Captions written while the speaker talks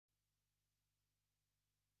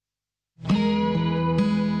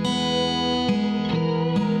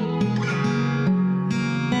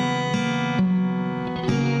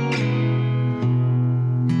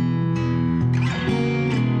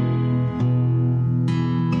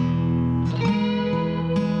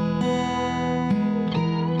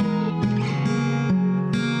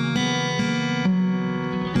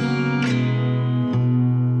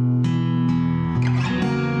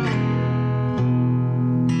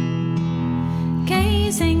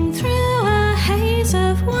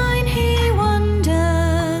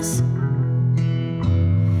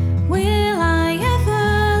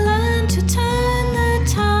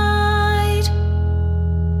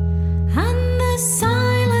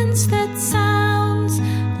silence that sounds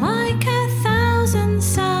like 1,000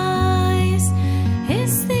 sighs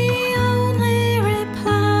is the only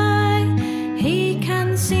reply he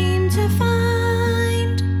can seem to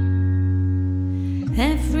find.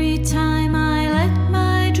 Every time I let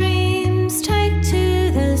my dreams take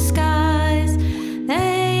to the skies,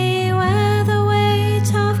 they wear the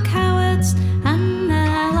weight of cowards and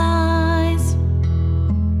their lies,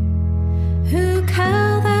 who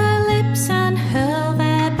curl their lips and hurl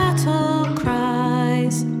their battle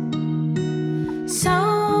cries.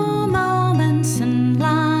 So moments and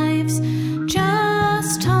lives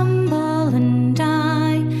just tumble and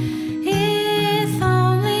die. If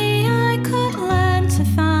only I could learn to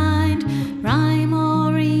find rhyme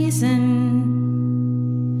or reason.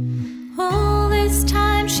 All this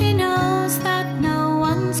time she knows that no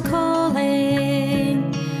one's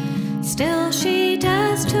calling. Still she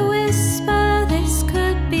dares to whisper this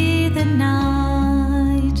could be the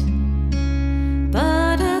night.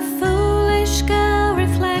 But a foolish girl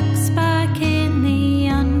reflects back in the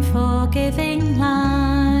unforgiving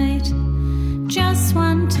light. Just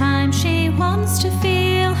one time she wants to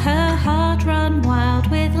feel her heart run wild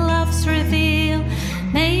with love's reveal.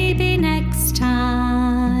 Maybe next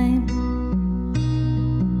time.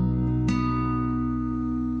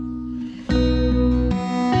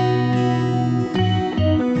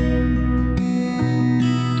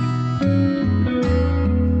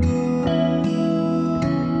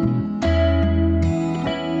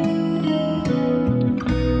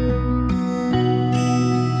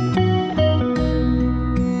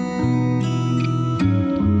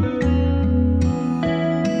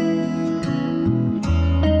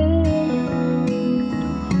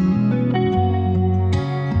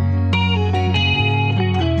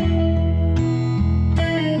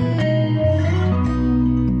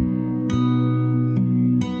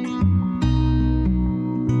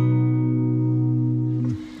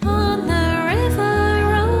 On the river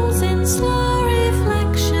rolls in slow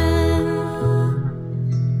reflection,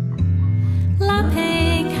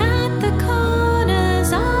 lapping at the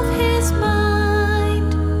corners of his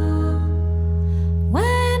mind,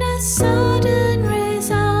 when a sudden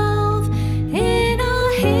resolve in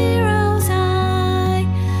our hero's eye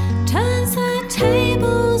turns the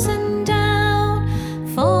tables and down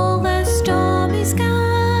fall the stormy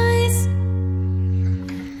skies,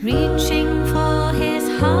 reaching